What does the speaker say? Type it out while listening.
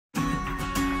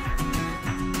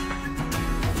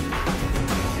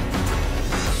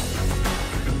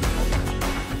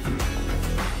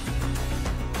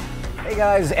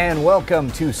guys, and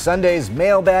welcome to Sunday's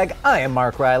Mailbag. I am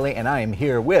Mark Reilly, and I am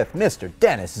here with Mr.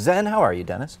 Dennis Tzeng. How are you,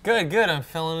 Dennis? Good. I'm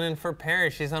filling in for Perry.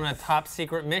 She's on a top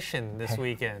secret mission this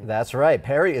weekend. That's right.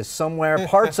 Perry is somewhere,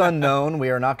 parts unknown.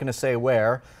 We are not going to say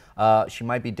where. She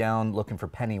might be down looking for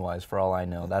Pennywise, for all I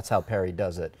know. That's how Perry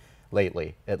does it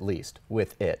lately, at least,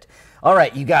 with it. All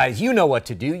right, you guys, you know what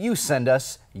to do. You send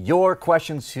us your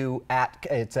questions to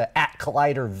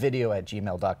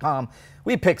 @collidervideo@gmail.com.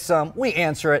 We pick some, we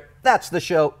answer it. That's the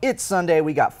show. It's Sunday.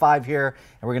 We got 5 here,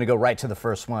 and we're going to go right to the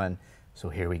first one. So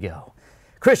here we go.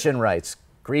 Christian writes,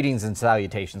 greetings and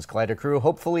salutations, Collider crew.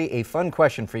 Hopefully a fun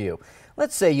question for you.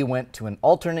 Let's say you went to an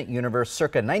alternate universe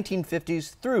circa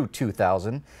 1950s through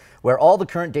 2000, where all the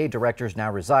current day directors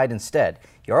now reside instead.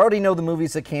 You already know the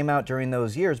movies that came out during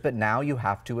those years, but now you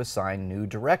have to assign new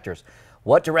directors.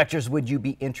 What directors would you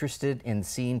be interested in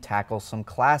seeing tackle some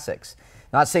classics?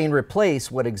 Not saying replace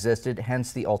what existed,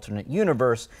 hence the alternate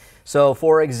universe. So,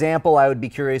 for example, I would be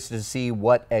curious to see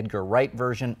what Edgar Wright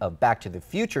version of Back to the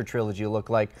Future trilogy looked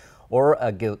like, or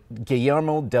a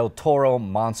Guillermo del Toro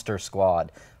Monster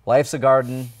Squad. Life's a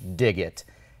garden, dig it.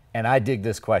 And I dig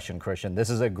this question, Christian. This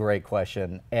is a great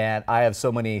question, and I have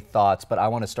so many thoughts, but I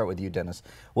want to start with you, Dennis.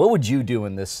 What would you do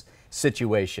in this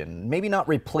situation? Maybe not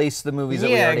replace the movies that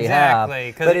we already have,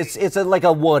 but it's like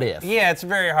a what if. Yeah, it's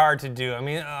very hard to do. I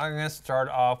mean, I'm going to start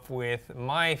off with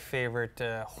my favorite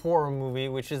horror movie,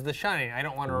 which is The Shining. I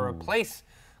don't want to replace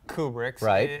Kubrick's.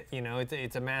 Right.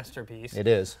 It's a masterpiece. It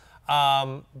is.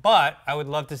 But I would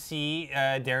love to see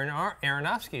Darren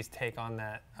Aronofsky's take on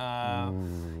that.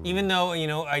 Even though,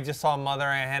 I just saw Mother,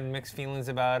 I had mixed feelings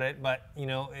about it, but,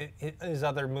 his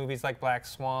other movies like Black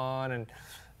Swan and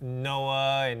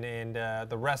Noah and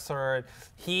The Wrestler,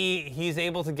 he's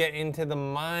able to get into the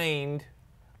mind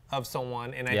of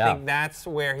someone, and I think that's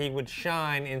where he would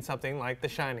shine in something like The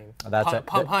Shining.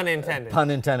 Pun intended. Pun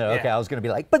intended. Okay, Yeah. I was going to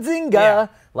be like, bazinga,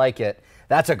 like it.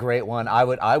 That's a great one. I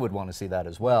would want to see that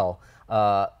as well.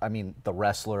 I mean, The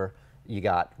Wrestler, you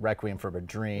got Requiem for a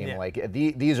Dream. Yeah. Like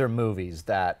these are movies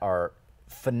that are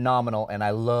phenomenal, and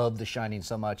I love The Shining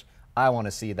so much. I want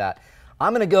to see that.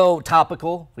 I'm going to go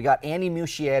topical. We got Andy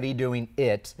Muschietti doing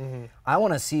It. I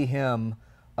want to see him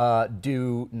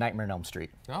do Nightmare on Elm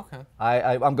Street. Okay.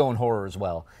 I'm going horror as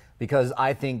well, because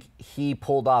I think he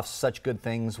pulled off such good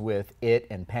things with It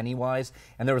and Pennywise,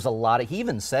 and there was a lot of, he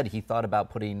even said he thought about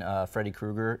putting Freddy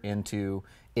Krueger into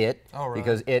It,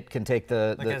 because It can take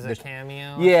the as a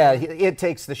cameo? Yeah, it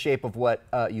takes the shape of what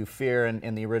you fear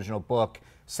in the original book,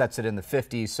 sets it in the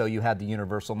 50s, so you had the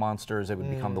Universal monsters, it would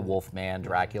become the Wolfman,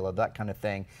 Dracula, that kind of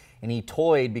thing, and he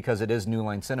toyed, because it is New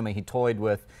Line Cinema, he toyed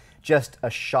with just a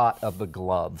shot of the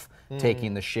glove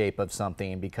taking the shape of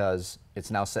something, because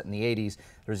it's now set in the 80s.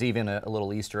 There's even a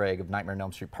little Easter egg of Nightmare on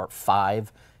Elm Street Part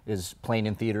 5 is playing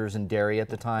in theaters in Derry at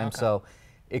the time, so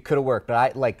it could have worked. But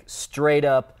I like straight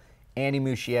up Andy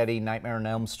Muschietti, Nightmare on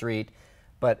Elm Street.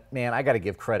 But man, I got to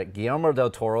give credit. Guillermo del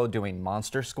Toro doing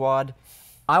Monster Squad.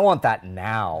 I want that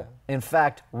now. In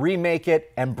fact, remake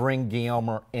it and bring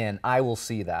Guillermo in. I will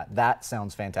see that. That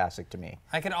sounds fantastic to me.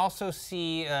 I could also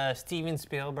see Steven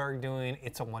Spielberg doing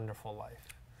It's a Wonderful Life.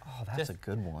 Oh, that's a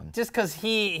good one. Just because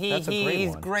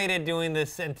he's great at doing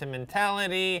this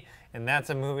sentimentality, and that's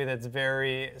a movie that's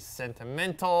very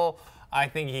sentimental. I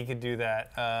think he could do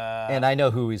that. And I know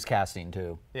who he's casting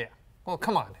too. Yeah. Well,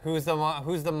 come on. Who's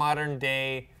the modern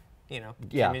day,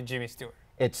 Jimmy Stewart?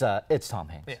 It's Tom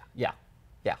Hanks. Yeah.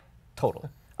 Yeah. Totally.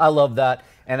 I love that.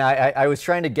 And I was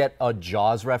trying to get a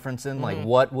Jaws reference in, like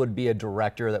what would be a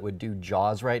director that would do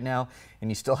Jaws right now, and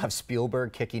you still have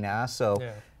Spielberg kicking ass, so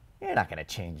you're not going to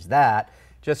change that.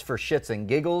 Just for shits and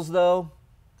giggles, though,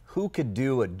 who could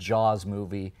do a Jaws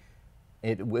movie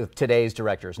with today's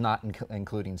directors, not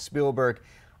including Spielberg?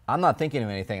 I'm not thinking of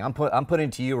anything. I'm putting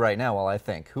it to you right now while I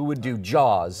think. Who would do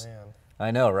Jaws? Man. I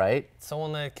know, right?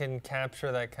 Someone that can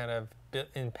capture that kind of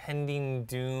impending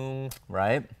doom.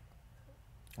 Right?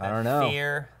 I don't know.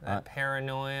 Fear, that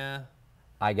paranoia.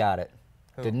 I got it.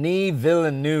 Who? Denis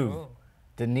Villeneuve. Ooh.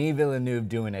 Denis Villeneuve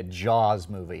doing a Jaws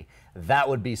movie. That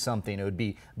would be something. It would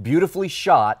be beautifully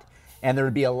shot, and there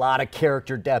would be a lot of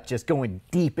character depth just going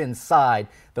deep inside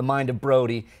the mind of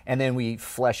Brody, and then we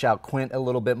flesh out Quint a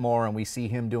little bit more, and we see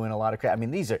him doing a lot of I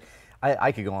mean, these are,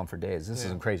 I could go on for days. This is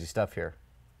some crazy stuff here.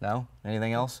 No?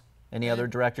 Anything else? Any other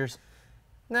directors?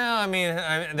 No, I mean,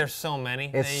 there's so many.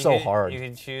 It's so hard. You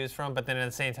can choose from, but then at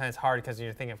the same time, it's hard because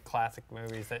you're thinking of classic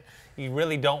movies that you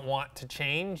really don't want to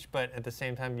change, but at the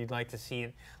same time, you'd like to see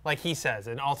it, like he says,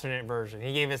 an alternate version.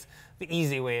 He gave us the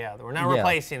easy way out. We're not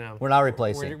replacing them. We're not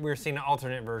replacing. We're seeing an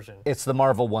alternate version. It's the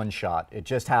Marvel one shot. It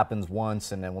just happens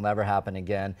once and then will never happen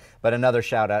again. But another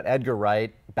shout out, Edgar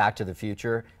Wright, Back to the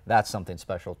Future, that's something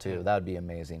special too. That would be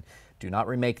amazing. Do not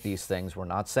remake these things. We're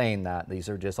not saying that. These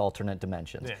are just alternate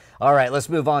dimensions. Yeah. All right, let's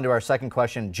move on to our second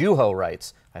question. Juho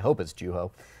writes, I hope it's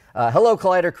Juho. Hello,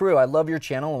 Collider crew. I love your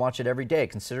channel and watch it every day.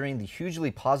 Considering the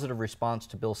hugely positive response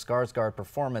to Bill Skarsgård's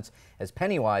performance as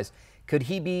Pennywise, could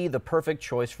he be the perfect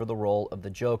choice for the role of the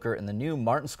Joker in the new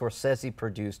Martin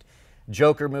Scorsese-produced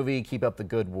Joker movie? Keep up the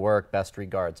good work. Best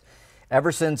regards.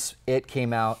 Ever since it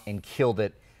came out and killed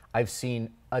it, I've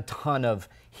seen a ton of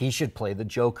he should play the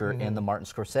Joker in the Martin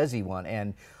Scorsese one.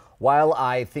 And while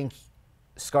I think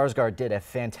Skarsgård did a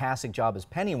fantastic job as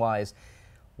Pennywise,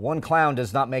 one clown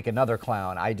does not make another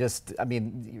clown. I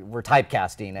mean, we're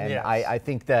typecasting, and Yes. I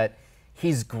think that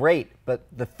he's great, but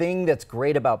the thing that's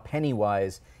great about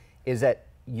Pennywise is that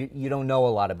you don't know a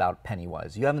lot about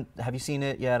Pennywise. Have you seen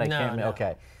it yet? No.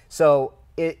 Okay. So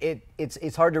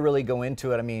it's hard to really go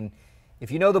into it. I mean, if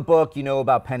you know the book, you know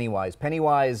about Pennywise.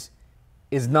 Pennywise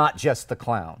is not just the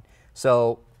clown.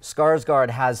 So Skarsgård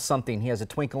has something. He has a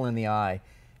twinkle in the eye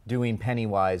doing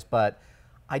Pennywise, but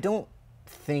I don't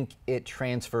think it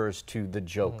transfers to the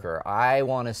Joker. I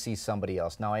want to see somebody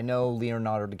else. Now, I know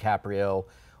Leonardo DiCaprio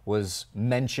was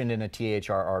mentioned in a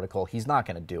THR article. He's not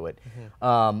going to do it.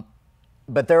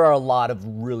 But there are a lot of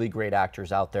really great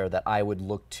actors out there that I would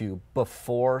look to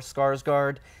before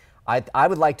Skarsgård. I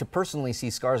would like to personally see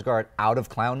Skarsgård out of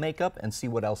clown makeup and see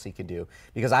what else he could do,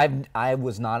 because I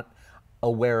was not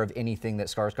aware of anything that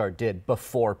Skarsgård did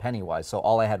before Pennywise. So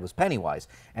all I had was Pennywise,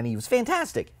 and he was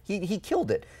fantastic. He killed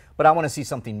it. But I want to see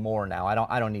something more now.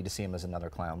 I don't need to see him as another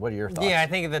clown. What are your thoughts? Yeah, I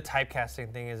think the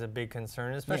typecasting thing is a big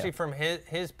concern, especially from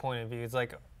his point of view. It's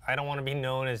like, I don't want to be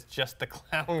known as just the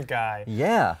clown guy.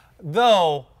 Yeah.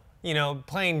 Though, you know,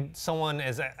 playing someone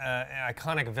as an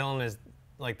iconic villain as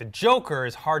like the Joker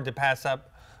is hard to pass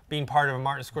up. Being part of a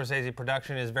Martin Scorsese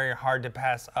production is very hard to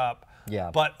pass up.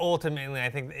 Yeah. But ultimately, I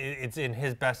think it's in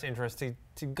his best interest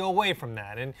to go away from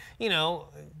that. And, you know,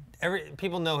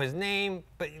 people know his name,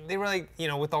 but they really, you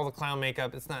know, with all the clown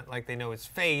makeup, it's not like they know his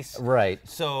face. Right.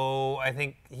 So I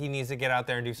think he needs to get out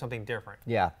there and do something different.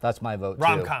 Yeah, that's my vote too.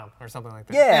 Rom-com or something like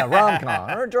that. Yeah, rom-com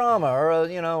or a drama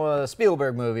or a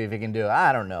Spielberg movie if you can do it.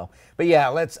 I don't know, but yeah,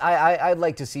 I'd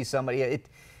like to see somebody.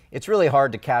 It's really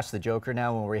hard to cast the Joker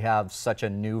now when we have such a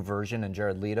new version in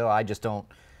Jared Leto. I just don't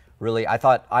really.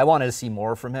 I wanted to see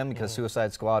more from him because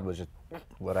Suicide Squad was just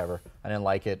whatever. I didn't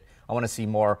like it. I want to see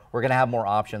more. We're going to have more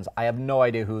options. I have no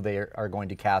idea who they are going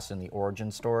to cast in the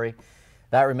origin story.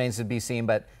 That remains to be seen.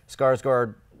 But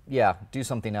Skarsgård, yeah, do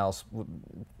something else.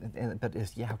 But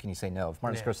how can you say no? If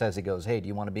Martin Scorsese goes, hey, do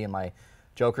you want to be in my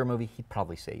Joker movie? He'd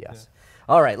probably say yes. Yeah.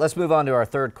 All right, let's move on to our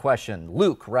third question.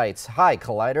 Luke writes, hi,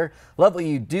 Collider. Love what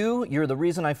you do. You're the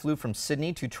reason I flew from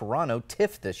Sydney to Toronto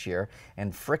TIFF this year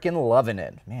and frickin' loving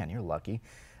it. Man, you're lucky.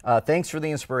 Thanks for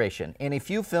the inspiration. In a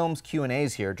few films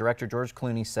Q&As here, director George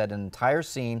Clooney said an entire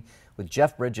scene with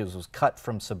Jeff Bridges was cut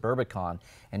from Suburbicon,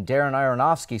 and Darren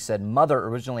Aronofsky said Mother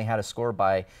originally had a score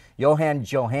by Johan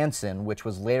Johansson, which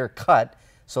was later cut,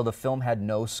 so the film had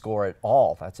no score at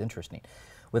all. That's interesting.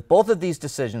 With both of these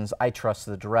decisions, I trust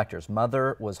the directors.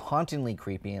 Mother was hauntingly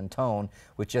creepy in tone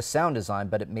with just sound design,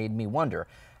 but it made me wonder,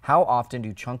 how often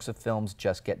do chunks of films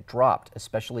just get dropped,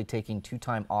 especially taking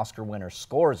two-time Oscar winner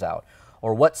scores out?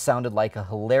 Or what sounded like a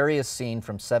hilarious scene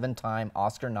from 7-time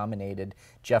Oscar-nominated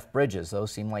Jeff Bridges.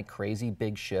 Those seem like crazy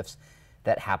big shifts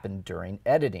that happened during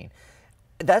editing.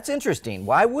 That's interesting.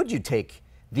 Why would you take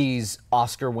these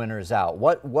Oscar winners out?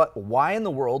 Why in the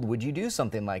world would you do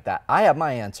something like that? I have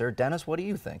my answer. Dennis, what do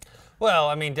you think? Well,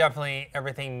 I mean, definitely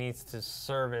everything needs to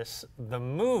service the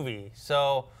movie.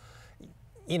 So,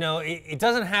 you know, it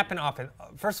doesn't happen often.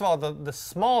 First of all, the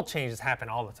small changes happen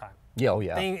all the time. Yeah, oh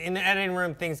yeah. In the editing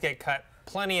room, things get cut.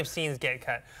 Plenty of scenes get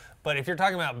cut. But if you're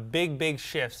talking about big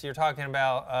shifts, you're talking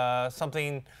about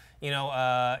something, you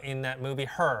know, in that movie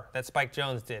Her that Spike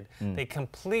Jonze did. They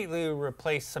completely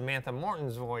replaced Samantha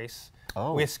Morton's voice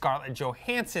with Scarlett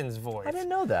Johansson's voice. I didn't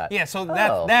know that. Yeah, so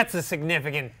that's a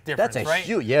significant difference, that's a right?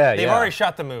 huge, yeah, They've already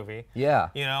shot the movie. Yeah.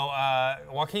 You know,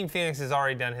 Joaquin Phoenix has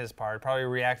already done his part, probably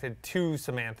reacted to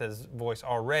Samantha's voice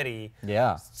already.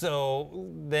 Yeah. So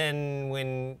then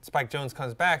when Spike Jonze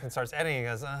comes back and starts editing, he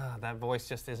goes, that voice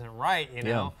just isn't right, you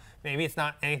know? Maybe it's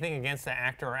not anything against the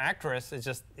actor or actress, it's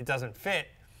just, it doesn't fit.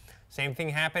 Same thing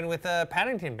happened with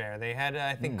Paddington Bear. They had,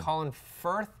 I think, Colin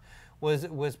Firth was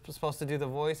supposed to do the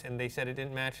voice, and they said it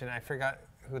didn't match, and I forgot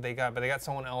who they got, but they got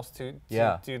someone else to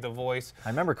do the voice. I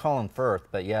remember Colin Firth,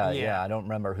 but yeah, I don't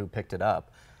remember who picked it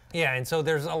up. Yeah, and so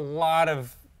there's a lot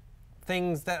of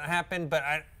things that happen, but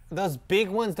those big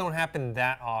ones don't happen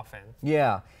that often.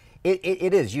 Yeah,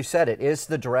 it is. You said it. It's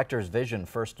the director's vision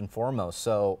first and foremost.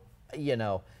 So, you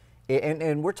know,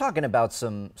 And we're talking about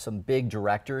some big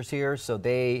directors here, so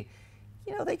they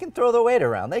can throw their weight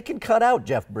around. They can cut out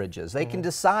Jeff Bridges. They can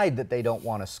decide that they don't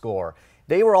want to score.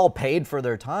 They were all paid for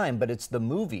their time, but it's the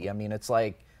movie. I mean, it's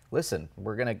like, listen,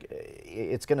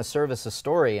 it's gonna service a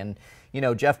story. And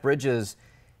Jeff Bridges,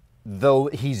 though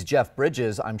he's Jeff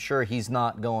Bridges, I'm sure he's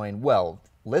not going, well,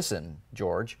 listen,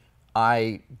 George,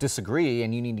 I disagree,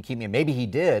 and you need to keep me. Maybe he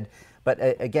did, but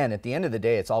again, at the end of the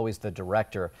day, it's always the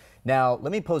director. Now,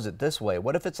 let me pose it this way.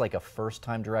 What if it's like a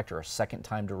first-time director or a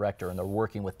second-time director, and they're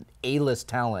working with A-list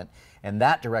talent, and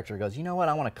that director goes, you know what,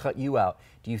 I want to cut you out.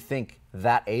 Do you think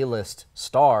that A-list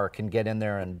star can get in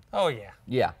there and... Oh, yeah.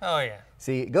 Yeah. Oh, yeah.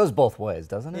 See, it goes both ways,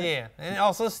 doesn't it? Yeah, and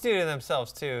also the studio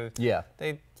themselves, too. Yeah.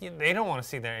 They don't want to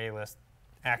see their A-list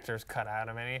actors cut out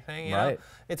of anything. You Right. know?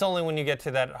 It's only when you get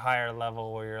to that higher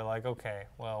level where you're like, okay,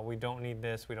 well, we don't need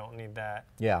this, we don't need that.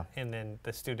 Yeah. And then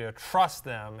the studio trusts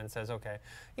them and says, okay,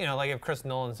 like if Chris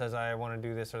Nolan says, I want to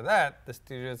do this or that, the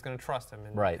studio is going to trust him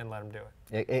and let him do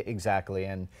it. Exactly.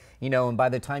 And, and by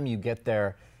the time you get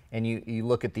there and you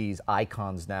look at these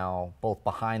icons now, both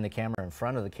behind the camera and in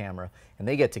front of the camera, and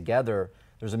they get together,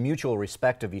 there's a mutual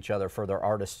respect of each other for their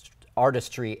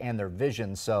artistry and their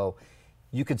vision. So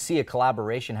you could see a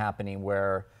collaboration happening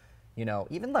where,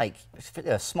 even like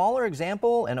a smaller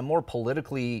example and a more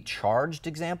politically charged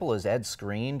example is Ed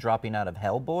Skrein dropping out of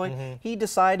Hellboy. He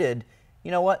decided,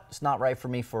 you know what, it's not right for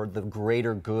me for the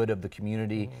greater good of the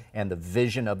community and the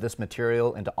vision of this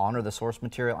material and to honor the source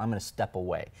material, I'm going to step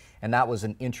away. And that was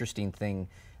an interesting thing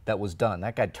that was done.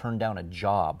 That guy turned down a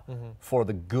job for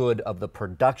the good of the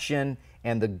production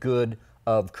and the good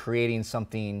of creating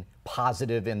something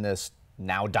positive in this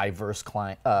now diverse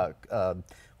climate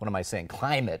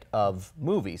of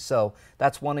movies. So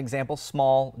that's one example,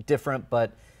 small, different,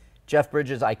 but Jeff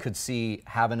Bridges, I could see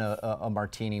having a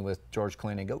martini with George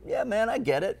Clooney and go, yeah, man, I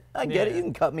get it. You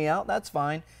can cut me out. That's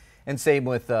fine. And same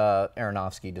with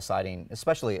Aronofsky deciding,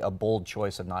 especially a bold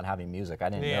choice of not having music. I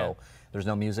didn't know there's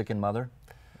no music in Mother.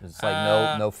 It's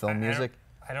like no film music.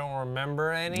 I don't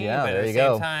remember any. Yeah, but there at you the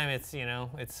same go. time,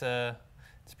 it's a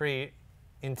pretty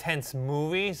intense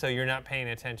movie, so you're not paying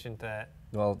attention to that.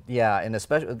 Well, yeah, and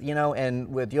especially,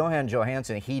 and with Johan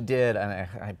Johansson, he did, and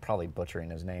I'm probably butchering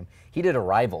his name, he did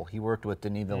Arrival. He worked with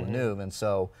Denis Villeneuve, and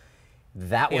so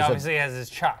that was... He obviously has his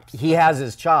chops. He has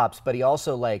his chops, but he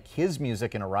also, his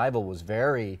music in Arrival was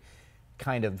very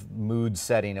kind of mood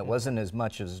setting. It wasn't as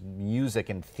much as music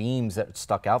and themes that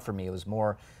stuck out for me. It was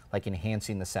more like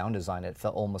enhancing the sound design. It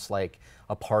felt almost like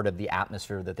a part of the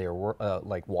atmosphere that they were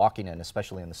walking in,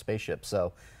 especially in the spaceship.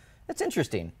 So it's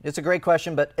interesting. It's a great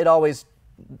question, but it always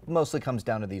mostly comes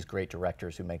down to these great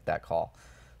directors who make that call.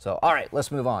 So, all right,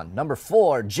 let's move on. Number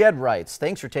 4, Jed writes,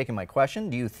 thanks for taking my question.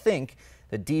 Do you think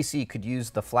that DC could use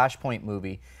the Flashpoint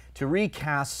movie to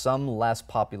recast some less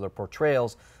popular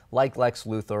portrayals like Lex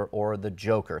Luthor or the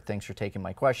Joker? Thanks for taking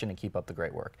my question and keep up the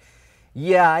great work.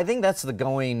 Yeah, I think that's the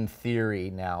going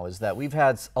theory now, is that we've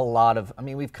had a lot of,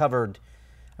 we've covered,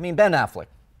 Ben Affleck.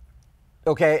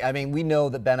 Okay, we know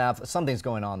that Ben Affleck, something's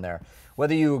going on there.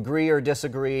 Whether you agree or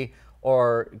disagree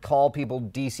or call people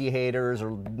DC haters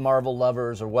or Marvel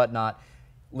lovers or whatnot,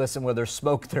 listen, where there's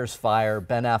smoke, there's fire.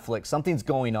 Ben Affleck, something's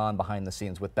going on behind the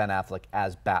scenes with Ben Affleck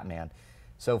as Batman.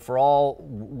 So for all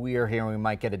we are hearing, we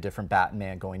might get a different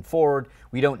Batman going forward.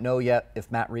 We don't know yet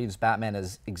if Matt Reeves' Batman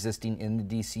is existing in the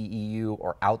DCEU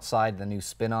or outside the new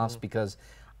spin-offs because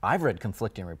I've read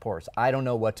conflicting reports. I don't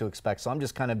know what to expect. So I'm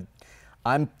just kind of,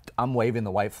 I'm waving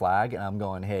the white flag and I'm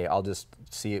going, hey, I'll just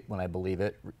see it when I believe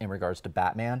it in regards to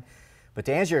Batman. But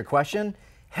to answer your question,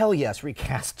 hell yes,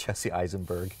 recast Jesse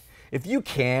Eisenberg. If you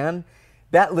can,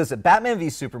 listen, Batman v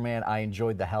Superman, I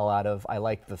enjoyed the hell out of. I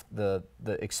liked the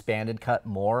expanded cut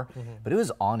more, but it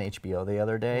was on HBO the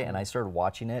other day, and I started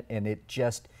watching it, and it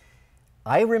just,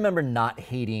 I remember not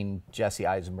hating Jesse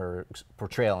Eisenberg's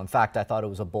portrayal. In fact, I thought it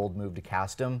was a bold move to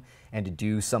cast him and to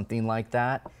do something like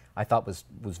that. I thought was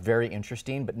very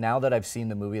interesting. But now that I've seen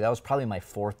the movie, that was probably my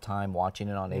 4th time watching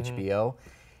it on HBO.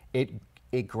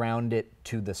 It ground it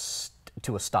to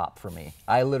a stop for me.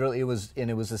 It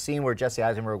was a scene where Jesse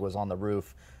Eisenberg was on the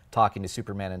roof talking to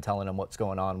Superman and telling him what's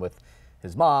going on with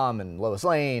his mom and Lois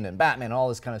Lane and Batman and all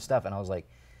this kind of stuff. And I was like,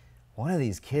 one of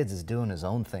these kids is doing his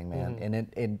own thing, man.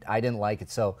 And I didn't like it.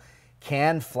 So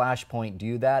can Flashpoint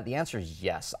do that? The answer is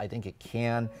yes. I think it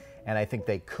can, and I think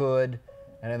they could.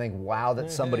 And I think, wow,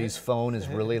 that somebody's phone is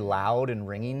really loud and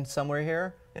ringing somewhere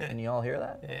here. Can you all hear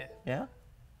that? Yeah?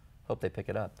 Hope they pick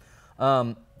it up.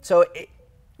 So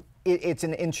it's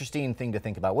an interesting thing to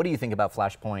think about. What do you think about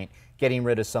Flashpoint, getting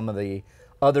rid of some of the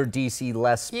other DC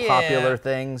less popular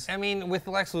things? With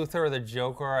Lex Luthor or the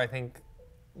Joker, I think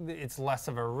it's less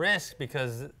of a risk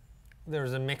because there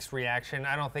was a mixed reaction.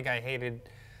 I don't think I hated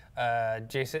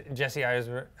Jesse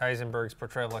Eisenberg's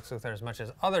portrayal of Lex Luthor as much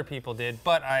as other people did,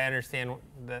 but I understand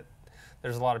that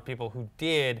there's a lot of people who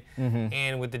did,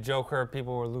 and with the Joker,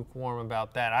 people were lukewarm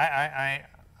about that.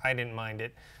 I didn't mind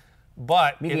it.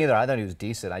 But me neither. I thought he was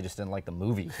decent. I just didn't like the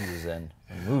movie he was in.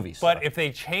 The movie stuff. But if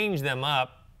they change them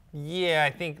up, yeah,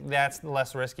 I think that's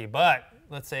less risky. But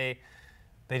let's say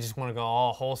they just want to go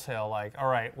all wholesale, like, all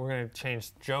right, we're going to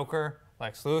change Joker,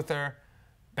 Lex Luthor,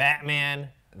 Batman.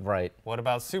 Right. What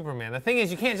about Superman? The thing is,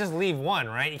 you can't just leave one,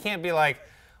 right? You can't be like,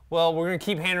 well, we're going to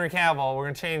keep Henry Cavill, we're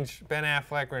going to change Ben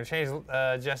Affleck, we're going to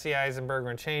change Jesse Eisenberg, we're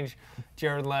going to change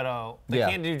Jared Leto. They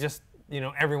can't do just,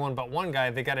 everyone but one guy.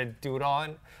 They got to do it all.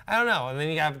 And I don't know. And then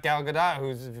you have Gal Gadot,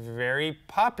 who's very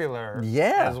popular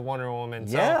as Wonder Woman.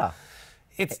 So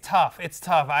it's tough. It's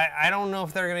tough. I don't know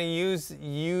if they're going to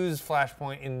use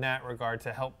Flashpoint in that regard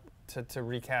to help to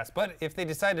recast. But if they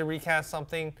decide to recast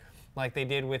something like they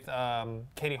did with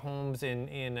Katie Holmes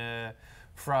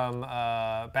from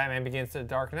Batman Begins to the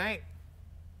Dark Knight,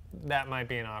 that might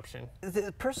be an option.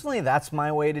 Personally, that's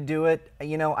my way to do it.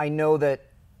 I know that,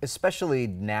 especially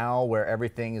now where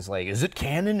everything is like, is it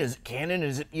canon? Is it canon?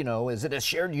 Is it, is it a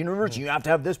shared universe? You have to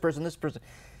have this person, this person.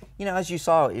 As you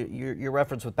saw, your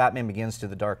reference with Batman Begins to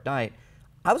the Dark Knight,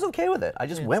 I was okay with it. I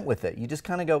just went with it. You just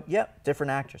kind of go, yep, different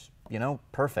actors,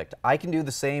 perfect. I can do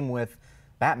the same with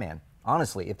Batman,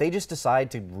 honestly. If they just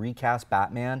decide to recast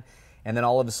Batman, and then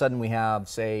all of a sudden we have,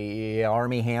 say,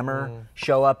 Armie Hammer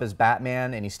show up as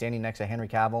Batman, and he's standing next to Henry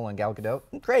Cavill and Gal Gadot,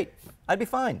 great. I'd be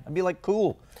fine. I'd be like,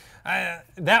 cool.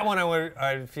 That one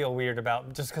I'd feel weird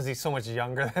about, just because he's so much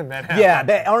younger than that.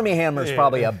 Yeah, Armie Hammer is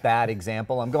probably a bad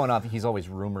example. I'm going off, he's always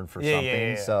rumored for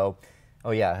something. So,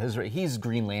 he's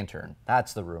Green Lantern.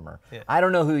 That's the rumor. Yeah. I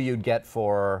don't know who you'd get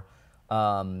for,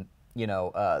 another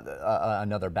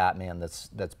Batman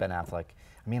that's Ben Affleck.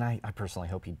 I mean, I personally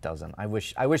hope he doesn't. I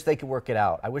wish they could work it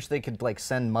out. I wish they could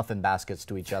send muffin baskets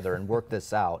to each other and work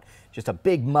this out. Just a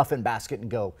big muffin basket and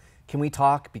go, can we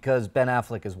talk? Because Ben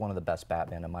Affleck is one of the best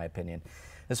Batman, in my opinion.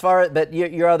 As far as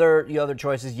your other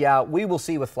choices, we will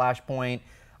see with Flashpoint.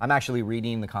 I'm actually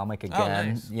reading the comic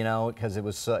again, because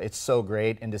it's so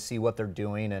great, and to see what they're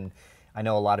doing. And I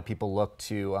know a lot of people look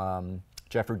to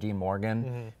Jeffrey Dean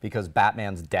Morgan because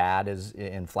Batman's dad is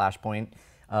in Flashpoint.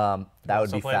 That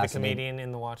would be fascinating. The comedian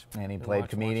in The Watchmen. And he played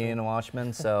comedian in The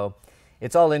Watchmen. So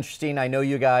it's all interesting. I know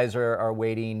you guys are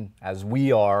waiting, as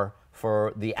we are,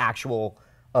 for the actual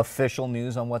official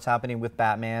news on what's happening with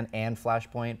Batman and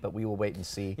Flashpoint, but we will wait and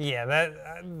see. Yeah,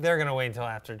 they're going to wait until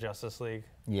after Justice League.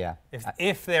 Yeah.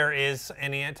 If there is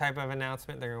any type of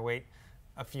announcement, they're going to wait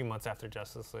a few months after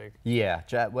Justice League. Yeah,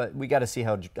 we got to see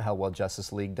how well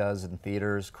Justice League does in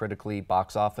theaters, critically,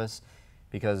 box office,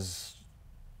 because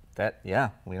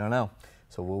we don't know.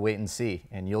 So we'll wait and see,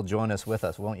 and you'll join us with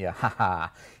us, won't you?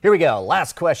 Here we go.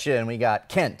 Last question. We got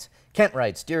Kent. Kent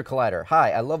writes, Dear Collider,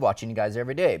 hi, I love watching you guys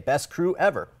every day. Best crew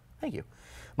ever. Thank you.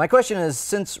 My question is,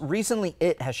 since recently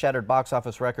It has shattered box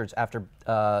office records after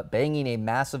banging a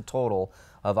massive total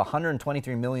of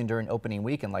 $123 million during opening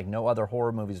weekend like no other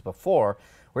horror movies before,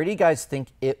 where do you guys think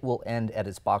it will end at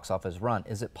its box office run?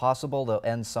 Is it possible they'll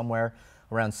end somewhere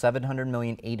around 700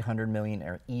 million, 800 million,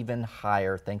 or even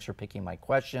higher? Thanks for picking my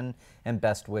question, and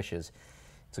best wishes.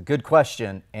 It's a good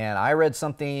question, and I read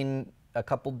something a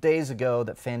couple days ago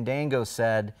that Fandango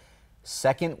said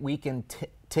second weekend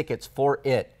tickets for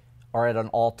It are at an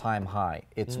all-time high.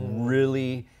 It's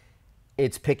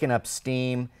it's picking up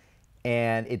steam,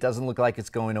 and it doesn't look like it's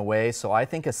going away. So I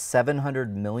think a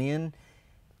 700 million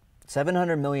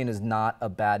is not a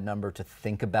bad number to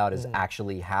think about as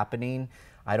actually happening.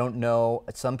 I don't know.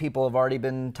 Some people have already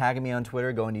been tagging me on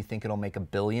Twitter going, do you think it'll make $1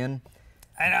 billion?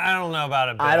 I don't know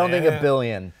about $1 billion. I don't think $1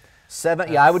 billion.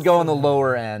 I would go on the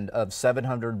lower end of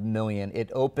 700 million. It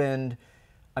opened,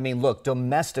 look,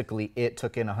 domestically, it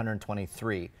took in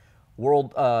 123.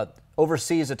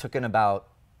 Overseas, it took in about,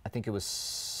 I think it was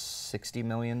 60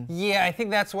 million. Yeah, I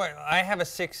think that's what, I have a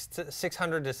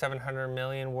 600 to 700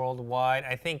 million worldwide.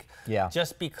 I think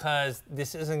just because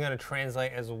this isn't going to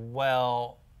translate as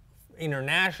well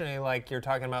internationally, like you're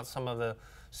talking about some of the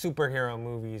superhero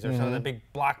movies or some of the big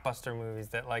blockbuster movies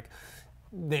that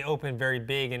they open very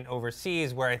big and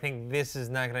overseas, where I think this is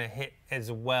not going to hit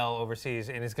as well overseas,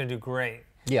 and it's going to do great.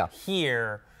 Yeah.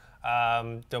 Here,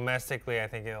 domestically, I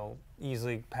think it'll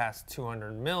easily pass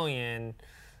 200 million.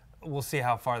 We'll see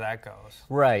how far that goes.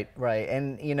 Right.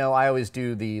 And, I always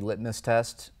do the litmus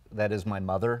test. That is my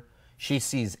mother. She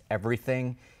sees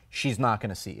everything. She's not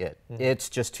going to see it. It's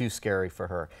just too scary for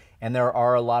her. And there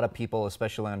are a lot of people,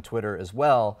 especially on Twitter as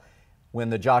well, when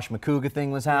the Josh McCouga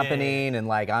thing was happening, and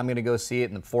like, I'm going to go see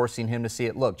it, and forcing him to see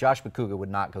it. Look, Josh McCouga would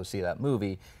not go see that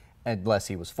movie unless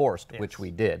he was forced, which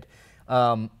we did.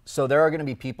 So there are going to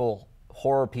be people,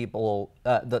 horror people,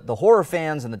 the horror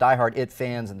fans and the diehard It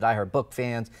fans and the diehard book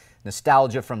fans,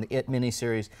 nostalgia from the It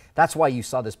miniseries. That's why you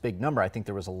saw this big number. I think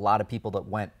there was a lot of people that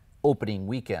went opening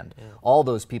weekend. All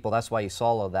those people, that's why you saw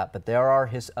all of that. But there are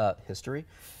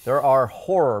there are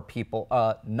horror people,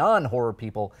 non-horror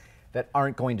people that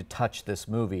aren't going to touch this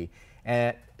movie.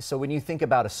 And so when you think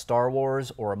about a Star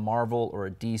Wars or a Marvel or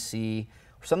a DC,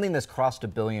 or something that's crossed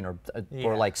 $1 billion,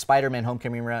 or like Spider-Man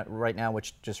Homecoming right now,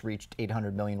 which just reached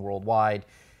 800 million worldwide,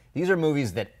 these are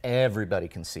movies that everybody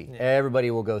can see. Everybody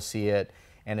will go see it,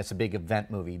 and it's a big event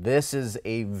movie. This is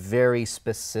a very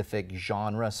specific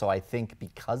genre, so I think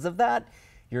because of that,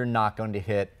 you're not going to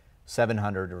hit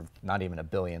 700 or not even $1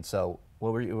 billion. So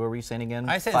what were you saying again?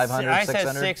 I said 500, I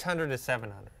 600? said 600 to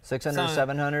 700. 600 to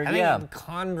 700, I yeah. think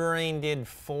Conjuring did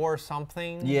 4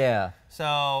 something. Yeah.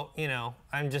 So,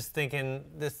 I'm just thinking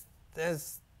this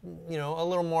has, a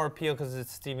little more appeal because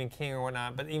it's Stephen King or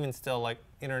whatnot, but even still, like,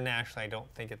 internationally, I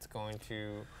don't think it's going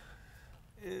to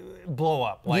blow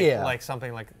up like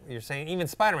something like you're saying. Even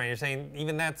Spider-Man, you're saying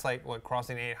even that's like what,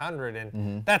 crossing 800,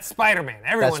 and that's Spider-Man.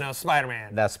 Everyone knows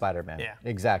Spider-Man. That's Spider-Man. Yeah,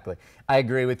 exactly. I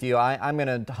agree with you. I'm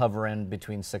going to hover in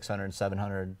between 600 and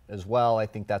 700 as well. I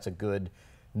think that's a good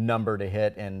number to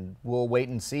hit, and we'll wait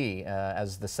and see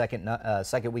as the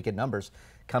second weekend numbers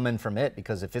come in from it,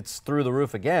 because if it's through the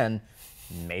roof again,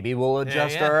 maybe we'll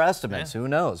adjust our estimates. Who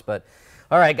knows? But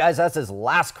all right, guys, that's his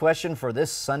last question for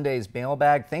this Sunday's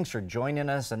Mailbag. Thanks for joining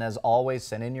us, and as always,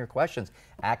 send in your questions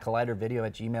at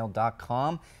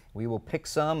collidervideo@gmail.com. We will pick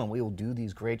some, and we will do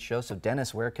these great shows. So,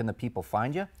 Dennis, where can the people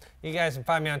find you? You guys can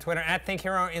find me on Twitter at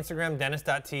ThinkHero, Instagram,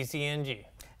 Dennis.tcng.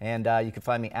 And you can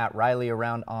find me at Reilly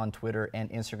Around on Twitter and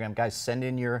Instagram. Guys, send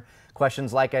in your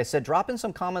questions. Like I said, drop in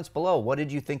some comments below. What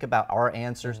did you think about our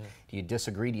answers? Do you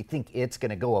disagree? Do you think it's going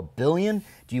to go $1 billion?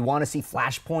 Do you want to see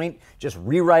Flashpoint just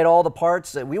rewrite all the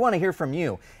parts? We want to hear from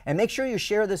you. And make sure you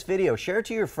share this video. Share it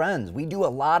to your friends. We do a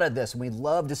lot of this, and we'd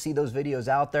love to see those videos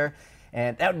out there.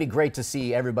 And that would be great to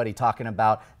see everybody talking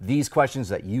about these questions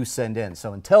that you send in.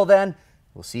 So until then,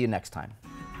 we'll see you next time.